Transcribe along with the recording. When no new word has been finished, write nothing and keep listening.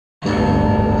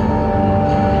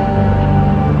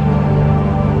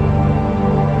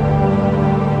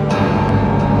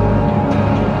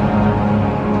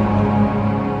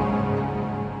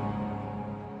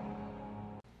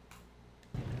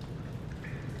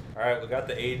Alright, we got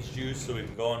the AIDS juice so we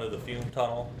can go into the fume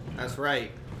tunnel. That's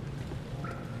right.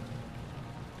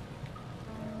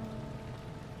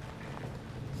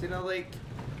 So, you know, like...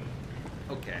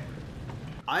 Okay.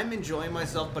 I'm enjoying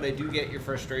myself, but I do get your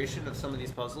frustration of some of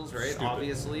these puzzles, right? Stupid.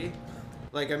 Obviously.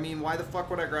 Like, I mean, why the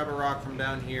fuck would I grab a rock from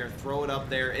down here, throw it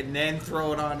up there, and then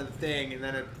throw it onto the thing, and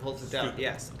then it pulls it down? Stupid.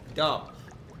 Yes, dumb.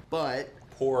 But...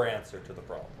 Poor answer to the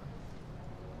problem.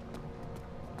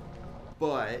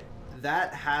 But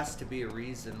that has to be a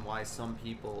reason why some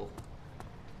people,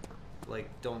 like,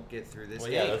 don't get through this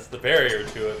game. Yeah, that's the barrier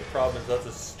to it. The problem is that's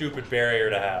a stupid barrier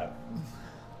to have.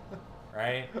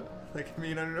 Right? Like, I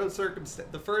mean, under no circumstance.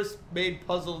 The first main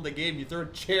puzzle in the game, you throw a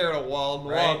chair at a wall and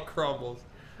the wall crumbles.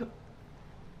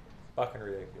 Fucking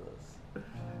ridiculous.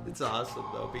 It's awesome,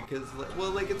 though, because, well,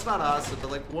 like, it's not awesome,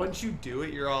 but, like, once you do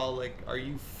it, you're all like, are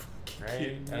you fucking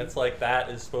kidding me? And it's like, that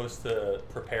is supposed to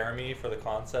prepare me for the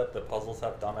concept that puzzles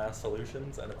have dumbass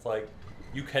solutions, and it's like,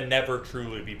 you can never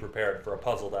truly be prepared for a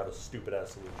puzzle to have a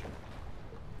stupid-ass solution.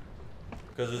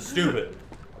 Because it's stupid.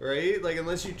 Right? Like,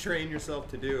 unless you train yourself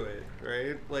to do it,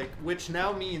 right? Like, which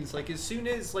now means, like, as soon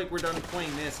as, like, we're done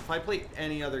playing this, if I play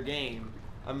any other game,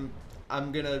 I'm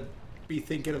gonna be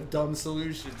thinking of dumb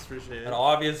solutions for shit. And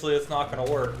obviously it's not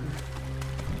gonna work.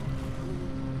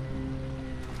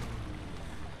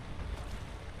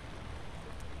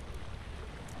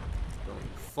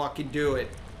 Don't fucking do it.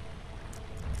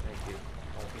 Thank you.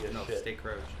 Don't be a No, shit. stay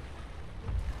crouched.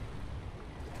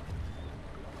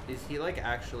 Is he, like,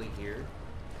 actually here?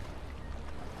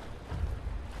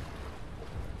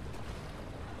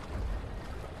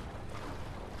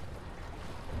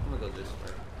 I'm gonna go this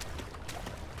way.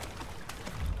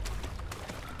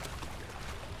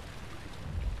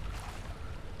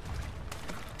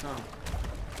 Oh.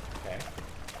 Okay.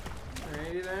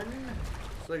 Alrighty then.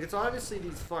 So, like, it's obviously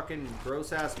these fucking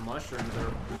gross ass mushrooms that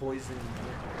are poison.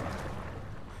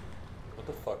 What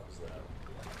the fuck was that?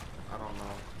 I don't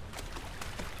know.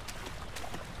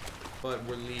 But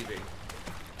we're leaving.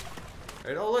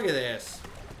 Alright, oh, look at this.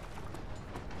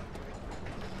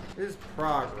 This is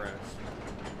progress.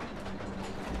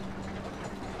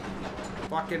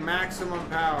 Fucking maximum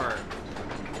power.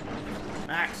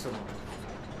 Maximum.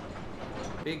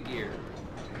 Big gear.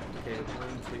 Okay,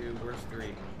 1, 2, where's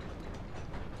 3?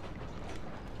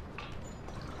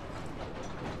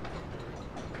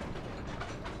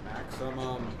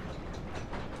 Maximum.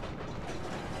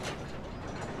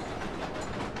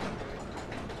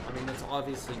 I mean, that's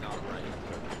obviously not right.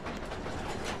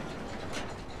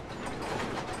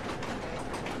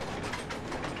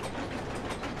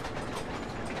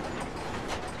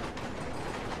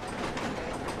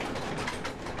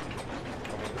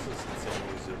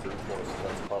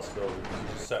 Possibility. You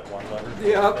just set one lever.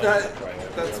 Yep,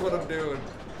 Right, that's what I'm doing.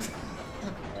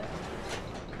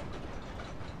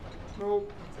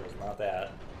 Nope. So it's not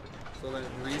that. So then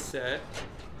reset.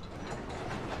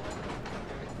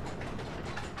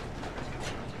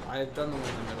 I have done the one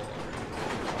in the middle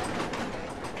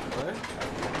already.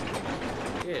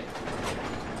 What? Yeah.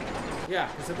 Yeah,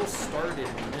 because it will start in the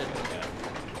middle. Yeah.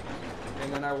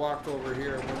 And then I walked over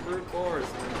here and went brute force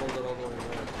and then pulled it all the way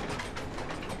there.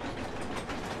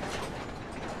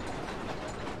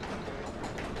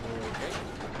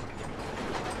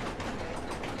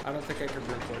 I don't think I can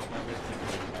brute force my way.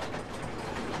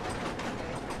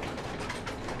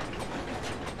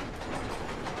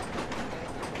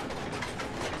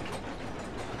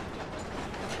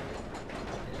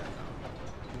 Yeah,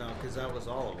 no, because that was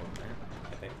all of them, man.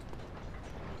 I think.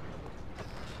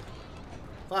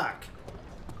 Fuck.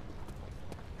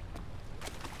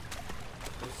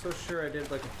 I was so sure I did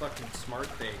like a fucking smart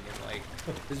thing and like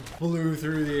just blew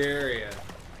through the area.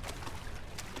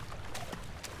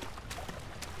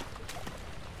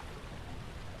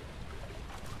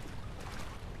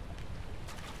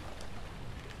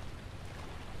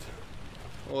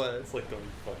 What? It's like, don't you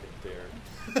fucking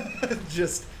dare.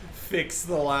 Just fix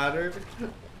the ladder.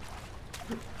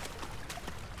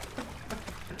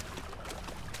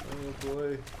 Oh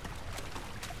boy.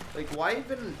 Like, why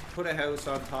even put a house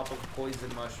on top of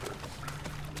poison mushrooms?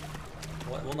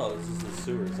 What? Well, no, this is the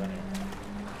sewers anyway.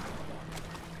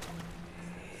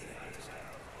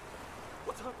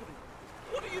 What's happening?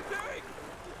 What are you doing?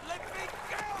 Let me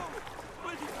go!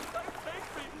 Please, don't take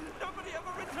me! Nobody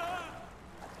ever return!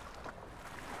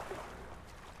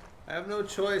 I have no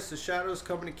choice. The shadow's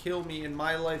coming to kill me, and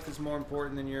my life is more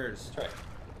important than yours. That's right.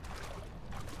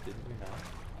 Didn't we not?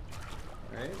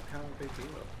 Right? Kind of a big deal.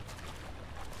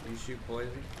 You shoot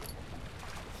poison?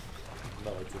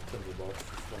 No, it's a tinderbox.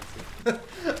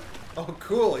 Oh,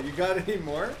 cool. You got any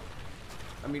more?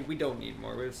 I mean, we don't need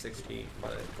more. We have 16.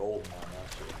 But Gold one,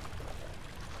 actually.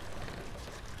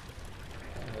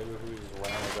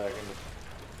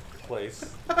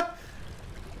 place. I'll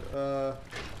Oh,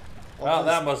 that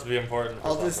just- must be important. For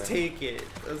I'll just something. take it.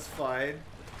 That's fine.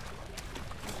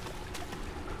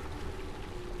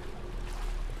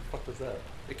 What the fuck was that?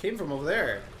 It came from over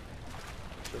there.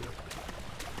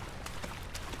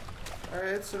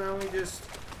 Alright, so now we just...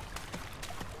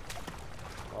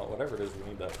 Well, whatever it is we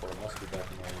need that for, it must be back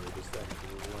in line with this thing,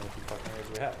 because it's the only 2 fucking areas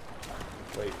we have.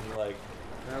 Wait, can you like...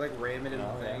 Can I like ram it in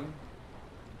No, the yeah. thing?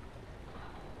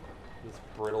 This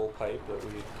brittle pipe that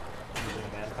we,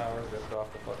 using manpower, ripped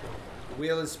off the fucking... The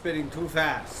wheel is spinning too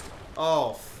fast.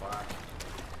 Oh, fuck.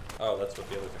 Oh, that's what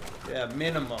the other thing was. Yeah,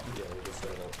 minimum. Yeah, we just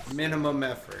said it. Minimum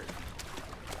effort.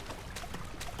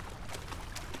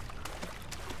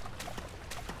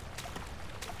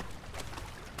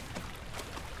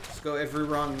 Let's go every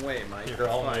wrong way, Mike. You're That's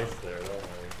almost there, don't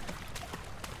worry.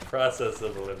 Process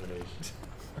of elimination.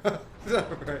 fine.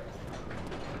 Alright.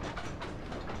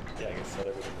 Yeah, I guess set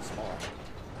everything to small.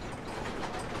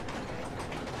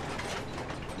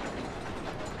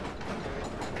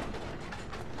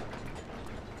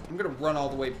 I'm gonna run all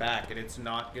the way back and it's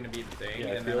not gonna be the thing. Yeah, I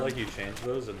and feel then like you changed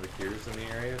those and the gears in the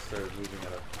area started moving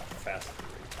at a faster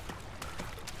rate.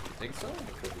 You think so?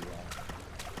 I could be wrong.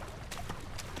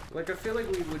 Like, I feel like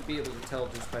we would be able to tell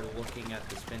just by looking at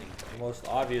the spinning The thing. most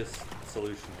obvious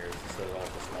solution here is to set it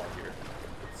off a small gear.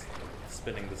 It's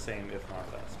spinning the same, if not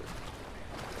faster.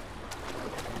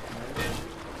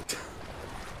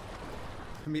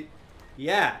 I mean,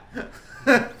 yeah.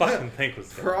 Fucking think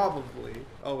was funny. Probably.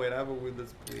 Oh wait, I have a wound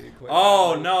that's bleeding quite.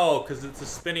 Oh badly. no, because it's a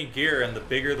spinny gear, and the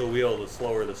bigger the wheel, the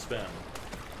slower the spin.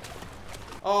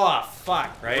 Oh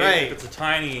fuck. Right? Right. If it's a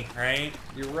tiny, right?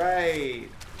 You're right.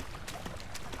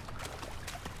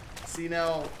 See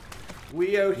now,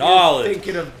 we out here Knowledge.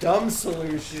 thinking of dumb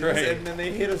solutions, Right. and then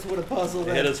they hit us with a puzzle.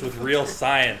 They hit us with real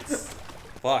science.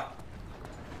 Fuck.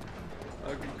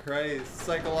 Fucking Christ,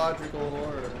 psychological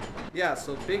horror. Yeah,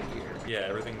 so big gear. Yeah,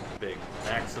 everything's big.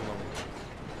 Maximum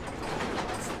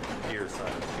gear size.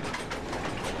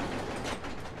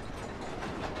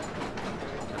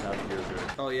 And now the gears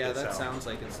are. Oh yeah, they that sounds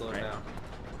like it slowed Right. down.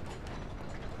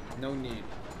 No need.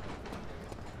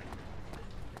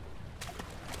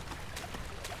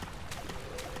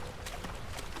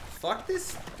 Fuck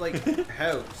this, like,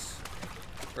 house.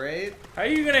 Right? How are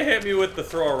you gonna hit me with the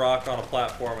throw a rock on a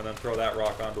platform and then throw that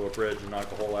rock onto a bridge and knock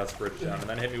the whole ass bridge down and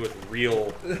then hit me with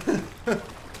real...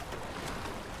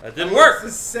 That didn't It's work!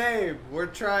 the same. We're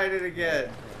trying it again.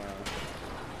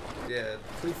 Yeah,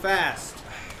 too fast.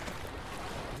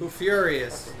 Too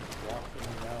furious.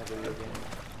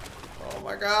 Oh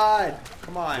my god.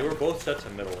 Come on. We were both set to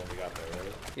middle when we got there,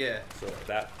 right? Yeah, So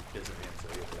that isn't the answer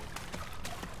either.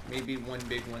 maybe one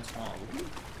big, one small.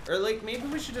 Or like maybe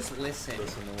we should just listen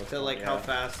Listen to what's to like going- how yeah.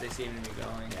 fast they seem to be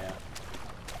going. Yeah.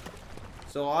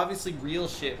 So obviously real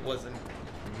shit wasn't.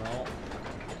 No.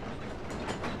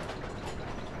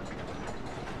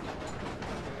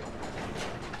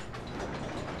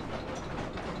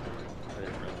 I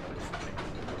didn't really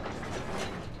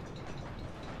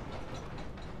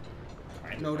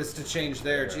Noticed a change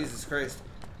there. Yeah. Jesus Christ.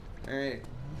 All right.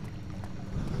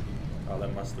 Oh,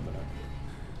 that must have been it.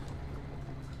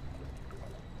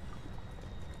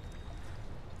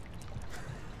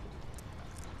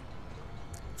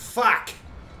 Fuck.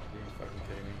 Are you fucking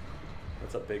kidding me?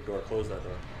 That's a big door. Close that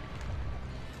door.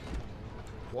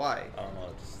 Why? I don't know.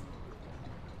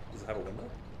 Does it have a window? It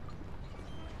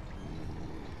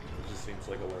just seems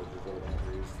like a larger door than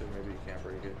we're used to. Maybe you can't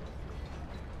break it.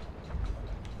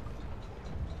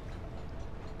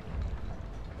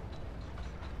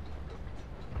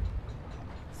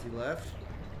 Is he left?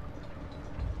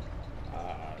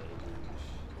 Ah.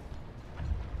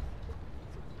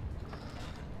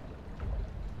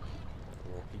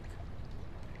 Little peek.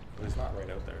 Well, he's not right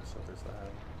out there, so there's that.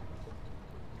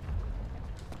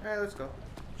 All right, let's go.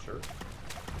 Sure.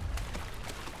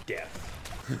 Death.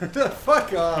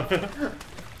 Fuck off.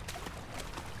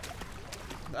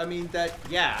 I mean that.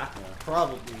 Yeah, Yeah.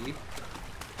 probably.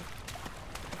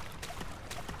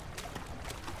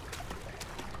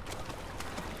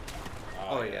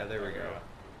 Oh yeah, there we go.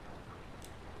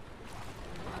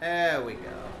 There we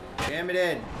go. Jam it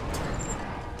in.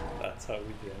 That's how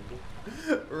we jammed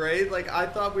it. Right? Like I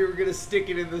thought we were gonna stick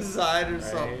it in the side or Right.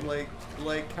 something.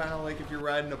 Like kind of like if you're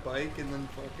riding a bike and then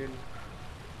fucking.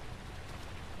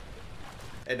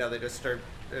 And now they just start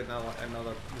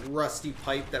another rusty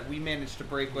pipe that we managed to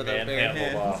break with our bare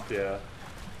hands. off, yeah.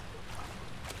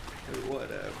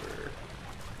 Whatever.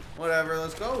 Whatever.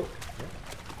 Let's go.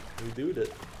 We doed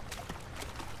it.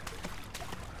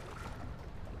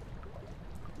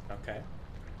 Okay.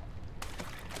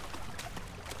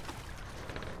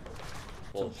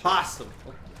 It's impossible.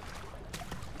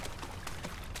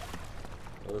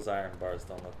 Those iron bars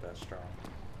don't look that strong.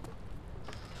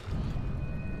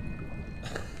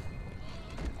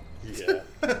 Yeah.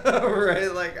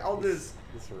 Right, like, I'll just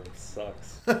This room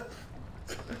sucks.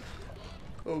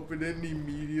 open it and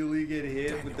immediately get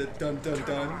hit with the dun dun Turn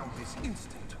dun. around this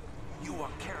instant. You are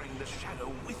carrying the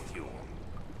shadow with you.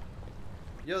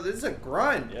 Yo, this is a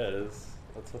grunt. Yeah, it is.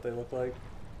 That's what they look like.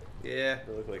 Yeah.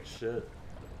 They look like shit.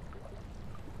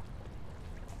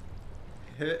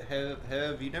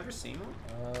 Have you never seen one?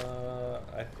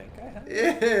 I think I have.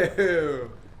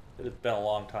 Ew. It's been a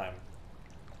long time.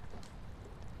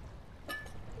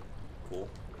 Cool.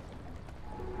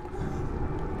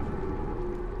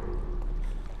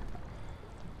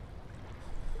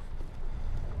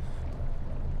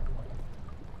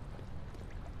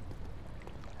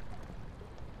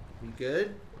 You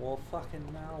good? Well, fucking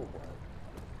now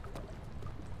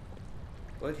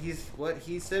what? What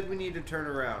he said we need to turn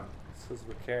around. It says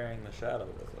we're carrying the shadow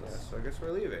with Yeah, us. so I guess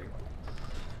we're leaving.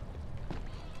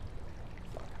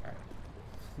 Fuck, alright.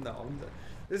 No,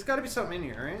 there's got to be something in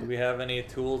here, Do right? we have any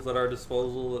tools at our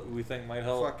disposal that we think might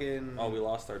help? Fucking. Oh, we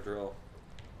lost our drill.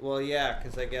 Well, yeah,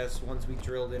 because I guess once we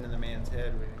drilled into the man's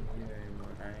head, we didn't need it anymore.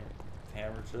 Alright.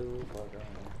 Hammer chisel? Fuck, I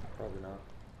don't know. Probably not.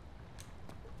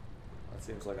 That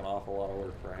seems like an awful lot of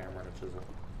work for a hammer and a chisel.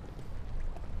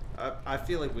 I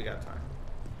feel like we got time.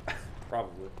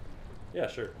 Probably. Yeah,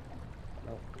 sure.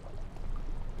 Nope.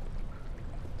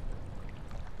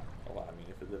 Oh, well, I mean,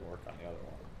 if it didn't work on the other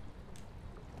one.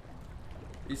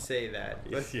 You say that.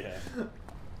 But Yeah.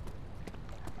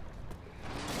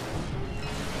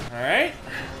 Alright.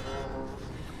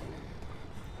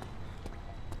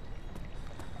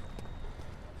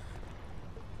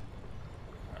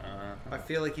 I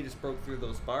feel like he just broke through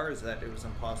those bars that it was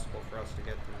impossible for us to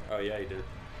get through. Oh, yeah, he did.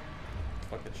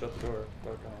 Fucking shut the door.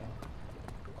 Fuck on.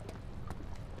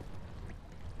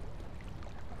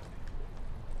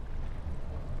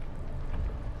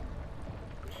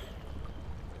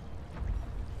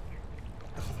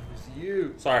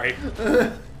 You. Sorry.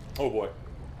 Oh boy.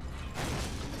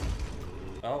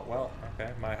 Oh, well,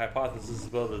 okay. My hypothesis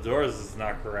about the doors is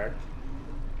not correct.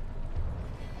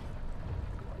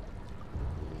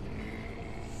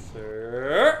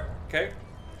 Sir. Okay.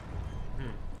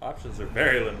 Options are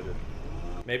very limited.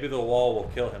 Maybe the wall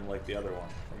will kill him like the other one.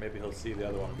 Or maybe he'll see the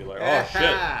other one and be like, oh shit.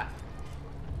 Well,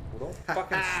 don't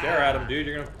fucking stare at him, dude.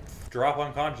 You're gonna drop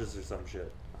unconscious or some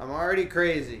shit. I'm already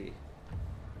crazy.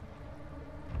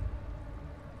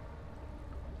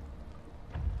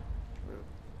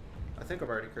 I think I'm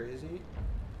already crazy.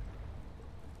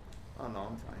 Oh no,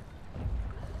 I'm fine.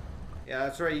 Yeah,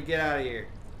 that's right. You get out of here.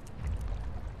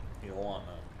 You don't want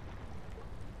that.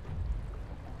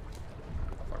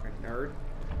 Fucking nerd.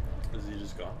 Is he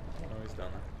just gone? Oh, no, he's down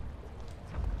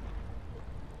there.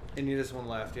 And you just one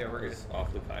left. Yeah, we're gonna It's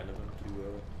awfully kind of him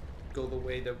to, go the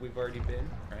way that we've already been.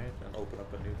 right, and open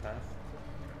up a new path.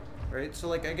 Right? So,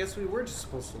 like, I guess we were just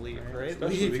supposed to leave, right?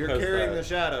 Especially Leave. You're because carrying that- the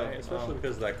shadow. right, especially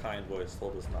because that kind voice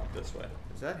told us not this way.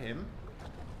 Is that him?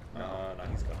 No,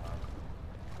 he's gone.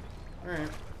 Alright.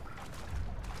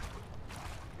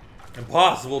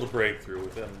 Impossible to break through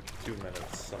within 2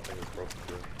 minutes. Something is broken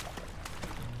through.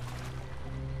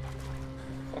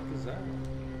 What the fuck is that?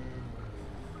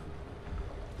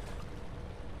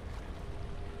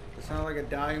 It sounded like a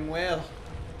dying whale.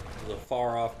 There's a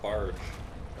far off barge.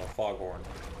 A foghorn.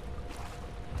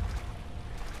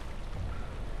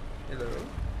 Hello.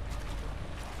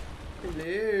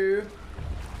 Hello.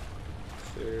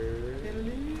 Sure.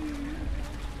 Hello.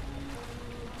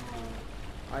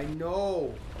 I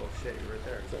know. Oh shit, you're right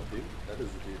there. Is that dude? That is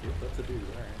a dude. Yep, that's a dude.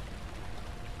 Alright.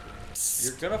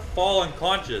 You're gonna fall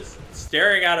unconscious.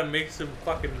 Staring at him makes him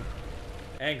fucking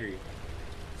angry.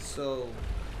 So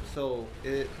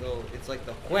it's like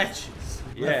the wedges.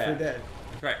 Yeah. Left 4 Dead.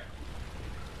 Right.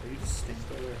 Are you just staying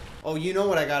there? Oh, you know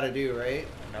what I gotta do, right?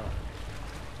 No.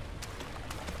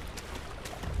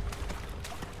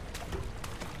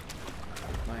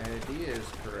 My idea is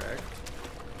correct.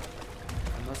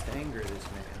 I must anger this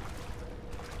man.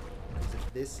 Because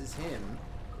if this is him...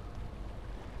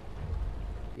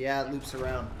 Yeah, it loops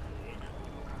around.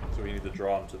 So we need to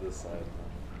draw him to this side.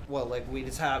 Well, like, we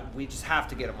just have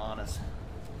to get him on us.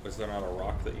 Is there not a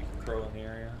rock that you can throw in the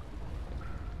area?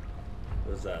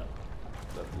 What is that?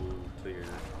 That blue to your,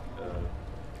 on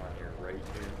your right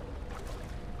here?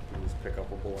 Can you just pick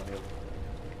up a bull any of them?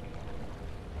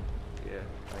 Yeah,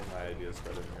 I think my idea is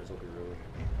better than yours will be really.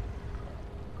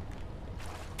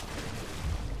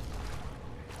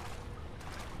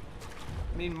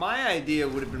 I mean, my idea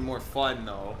would have been more fun,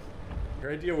 though.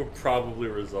 Your idea would probably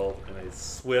result in a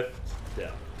swift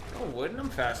death. Oh, wouldn't I'm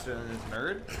faster than this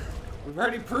nerd? We've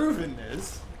already proven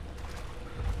this.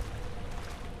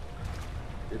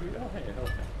 Did we? Oh, hey,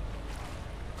 okay.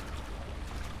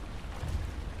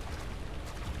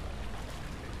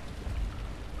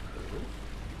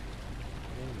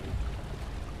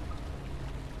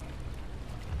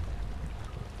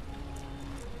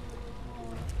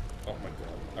 Oh my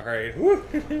god.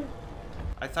 Alright.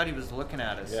 I thought he was looking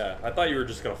at us. Yeah, I thought you were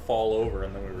just gonna fall over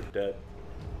and then we were dead.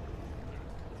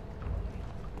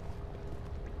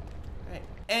 Right.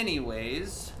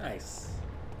 Anyways. Nice.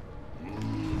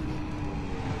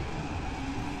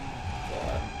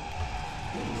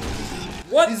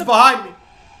 What? He's behind me.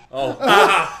 Oh.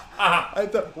 I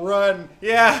thought, run.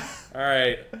 Yeah.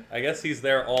 Alright. I guess he's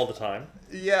there all the time.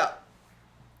 Yeah.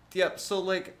 Yep, so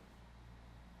like,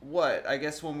 what? I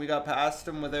guess when we got past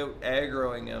him without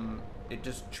aggroing him, it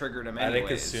just triggered him anyways. I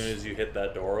think as soon as you hit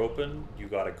that door open, you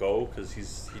gotta go, because he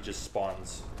just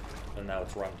spawns, and now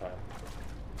it's runtime.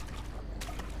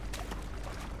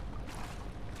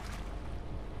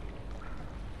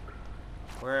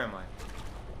 Where am I?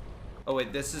 Oh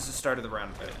wait, this is the start of the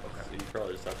round. Okay. So you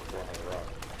probably just have to throw another rock.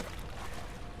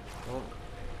 Well,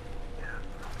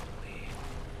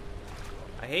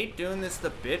 I hate doing this the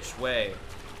bitch way.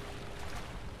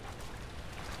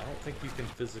 I don't think you can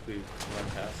physically run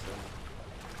past him.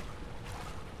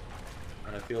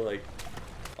 And I feel like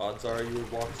odds are you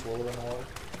would walk slower than the water.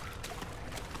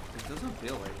 It doesn't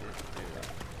feel like it. Yeah.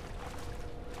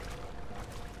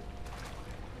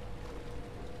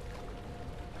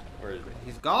 Where is he?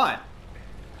 He's gone.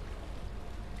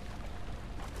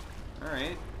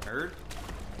 Alright, heard.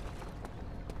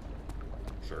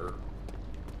 Sure.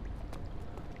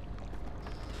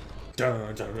 Dun,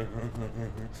 dun, dun, dun,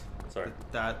 dun. Sorry.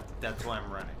 That's why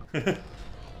I'm running.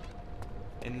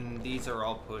 And these are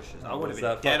all pushes. I would have been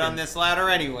that dead fucking- on this ladder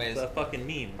anyways. What's that fucking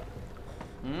mean?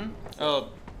 Hmm? Oh.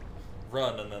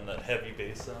 Run and then that heavy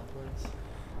bass sound plays.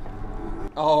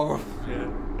 Oh. Yeah.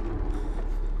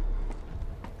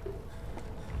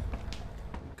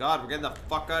 God, we're getting the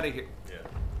fuck out of here. Yeah.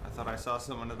 I thought I saw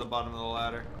someone at the bottom of the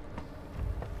ladder.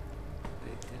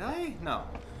 Wait, did I? No.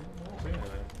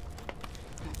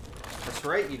 That's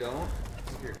right, you don't.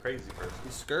 You're a crazy person.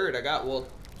 You scared. I got, well,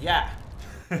 yeah.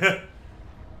 There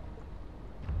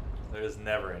is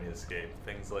never any escape.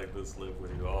 Things like this live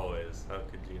with you always. How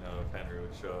could you know if Henry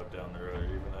would show up down the road or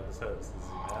even at his house? Is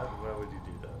he mad? Why would you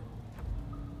do that?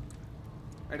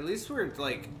 Alright, at least we're,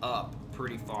 like, up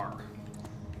pretty far.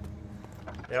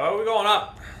 Yeah, why are we going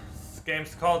up? This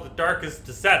game's called The Darkest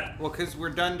Descent. Well, because we're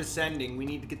done descending. We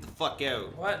need to get the fuck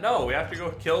out. What? No, we have to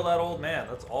go kill that old man.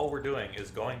 That's all we're doing,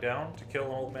 is going down to kill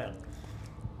an old man.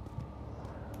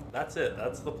 That's it.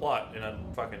 That's the plot in a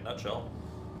fucking nutshell.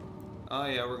 Oh,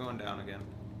 yeah, we're going down again.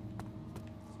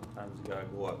 Sometimes you gotta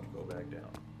go up to go back down.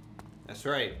 That's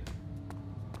right.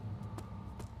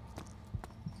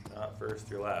 Not first,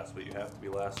 you're last, but you have to be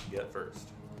last to get first.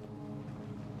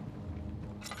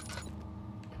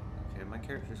 Okay, my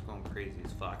character's going crazy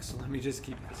as fuck, so let me just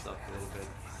keep this up a little bit.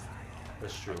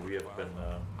 That's true. We have been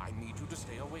I need you to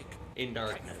stay awake. In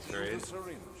darkness, Feel right? the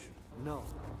syringe. No,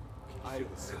 I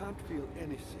can't feel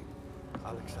anything,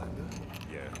 Alexander.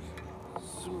 Yes.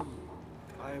 Soon,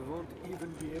 I won't even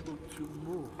be able to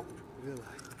move, will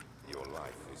I? Your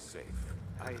life is safe.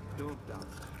 I don't doubt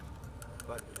that.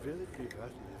 But will it be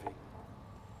worth living?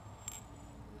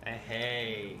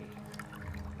 Hey.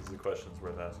 These are the questions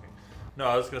worth asking. No,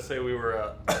 I was gonna say we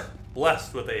were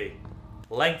blessed with a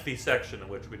lengthy section in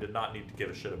which we did not need to give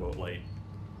a shit about light.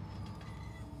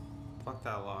 Fuck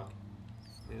that lock.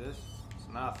 See this? It's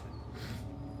nothing.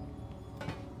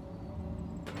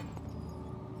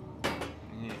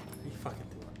 Yeah. What are you fucking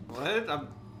doing? What?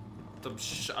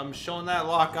 I'm showing that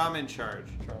lock I'm in charge.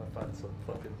 Trying to find some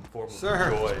fucking form of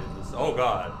Sir. joy in this. Oh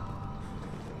god.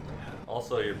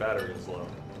 Also, your battery is low.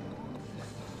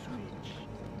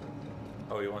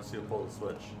 Oh, he wants you to pull the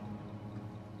switch.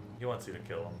 He wants you to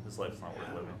kill him. His life's not worth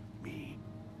living. Me,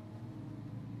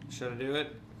 Should I do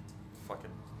it?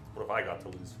 Fucking. What have I got to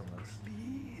lose from this?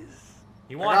 please.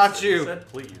 He got wants it. you. He said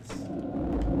please.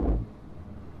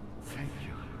 Thank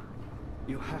you.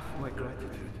 You have my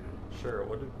gratitude. Sure,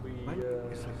 what did we, Mine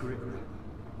is a great man.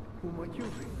 Whom are you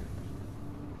with?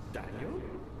 Daniel?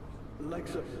 Like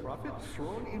the prophet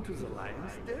thrown into the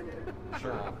lion's den?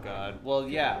 Oh god. Well,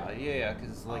 yeah,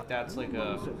 because like that's like You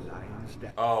know a. the lion's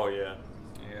den. Oh, yeah.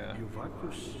 Yeah. You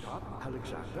want to stop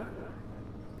Alexander?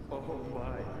 Oh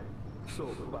my. So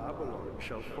Babylon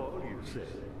shall fall, you say.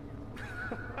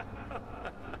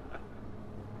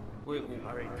 Wait, You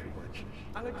worry too much.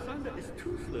 Alexander is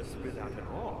toothless without an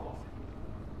arm.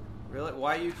 really?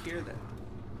 Why are you here then?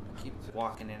 I keep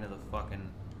walking into the fucking.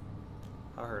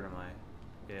 How hurt am I?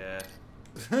 Yeah.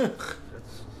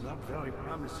 That's not very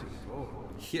promising at all.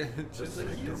 Yeah, just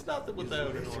like, it's nothing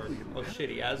without an orb. Oh shit,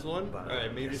 he has one?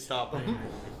 Alright, maybe stop him.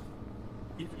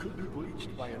 It could be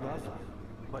breached by another,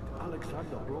 but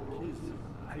Alexander broke his,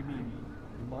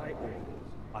 my orb,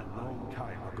 a long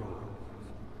time ago.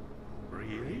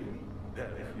 Really?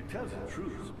 Then if you tell the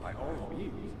truth, by all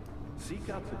means, seek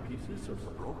out the pieces of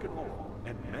the broken orb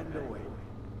and mend away.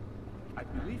 I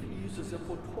believe he uses them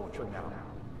for torture now.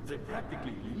 They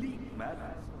practically leak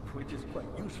madness, which is quite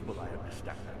useful, I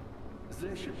understand.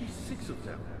 There should be 6 of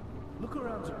them. Look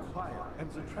around the choir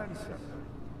and the transept.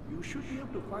 You should be able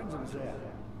to find them there.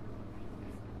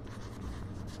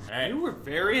 Alright. You were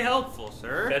very helpful,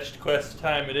 sir. Fetched quest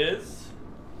time it is.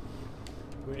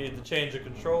 We need to change the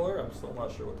controller. I'm still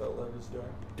not sure what that leg is doing.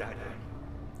 Dad,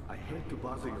 I hate to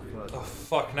bother you further. Oh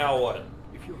fuck, now what?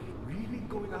 If you're really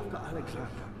going after Alexander,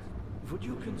 would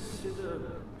you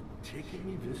consider taking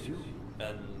me with you?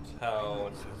 And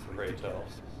how, pray tell?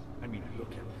 I mean,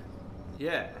 look at me.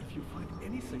 Yeah. If you find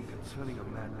anything concerning a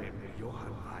man named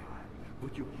Johann Reich,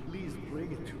 would you please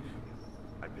bring it to me?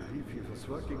 I believe he was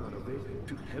working on a way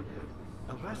to help me.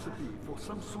 A recipe for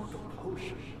some sort of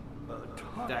potion.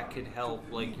 That could help,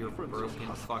 like, your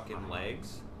broken fucking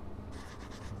legs?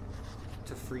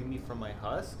 To free me from my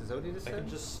husk? Is that what he just I said? can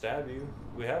just stab you.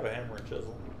 We have a hammer and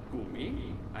chisel. Who,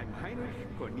 me? I'm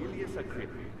Heinrich Cornelius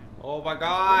Agrippy. Oh my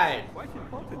god! Quite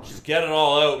important. Just get it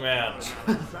all out, man.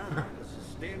 Alexander has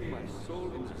sustained my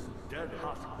soul in this dead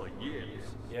husk for years.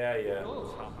 Yeah, yeah. Who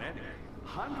knows how many?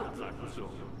 Hundreds, I presume.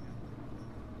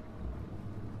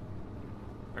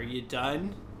 Are you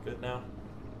done? Good now?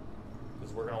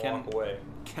 Because we're gonna Can- walk away.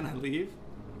 Can I leave?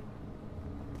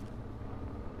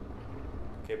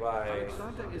 Okay, bye.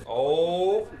 Alexander is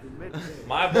Oh, in mid-day,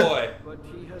 my boy. but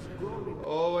he has grown in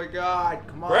Oh my god,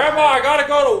 come on. Grandma, I gotta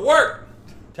go to work!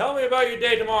 Tell me about your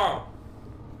day tomorrow.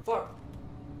 Fuck.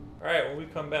 Alright, when we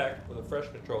come back with a fresh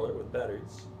controller with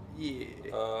batteries,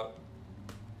 Yeah.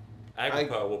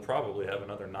 Agrippa will probably have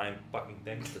another 9 fucking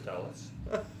things to tell us.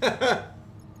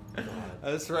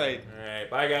 That's right. Alright,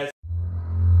 bye guys.